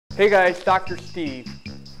Hey guys, Dr. Steve.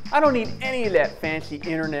 I don't need any of that fancy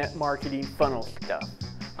internet marketing funnel stuff.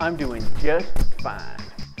 I'm doing just fine.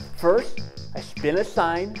 First, I spin a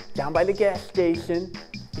sign down by the gas station.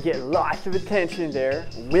 You get lots of attention there.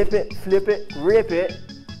 Whip it, flip it, rip it.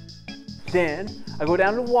 Then I go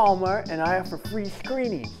down to Walmart and I offer free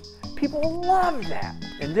screenings. People love that.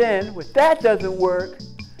 And then, if that doesn't work,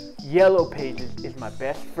 Yellow Pages is my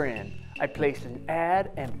best friend. I place an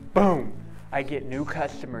ad and boom, I get new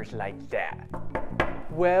customers like that.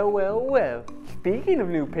 Well, well, well, speaking of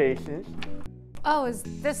new patients. Oh, is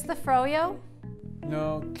this the froyo?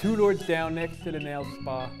 No, 2 doors down next to the nail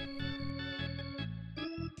spa.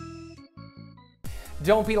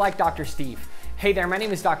 Don't be like Dr. Steve. Hey there, my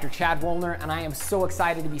name is Dr. Chad Woolner, and I am so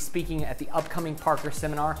excited to be speaking at the upcoming Parker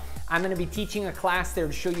seminar. I'm going to be teaching a class there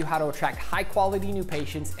to show you how to attract high quality new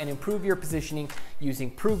patients and improve your positioning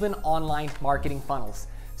using proven online marketing funnels.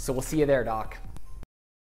 So we'll see you there, Doc.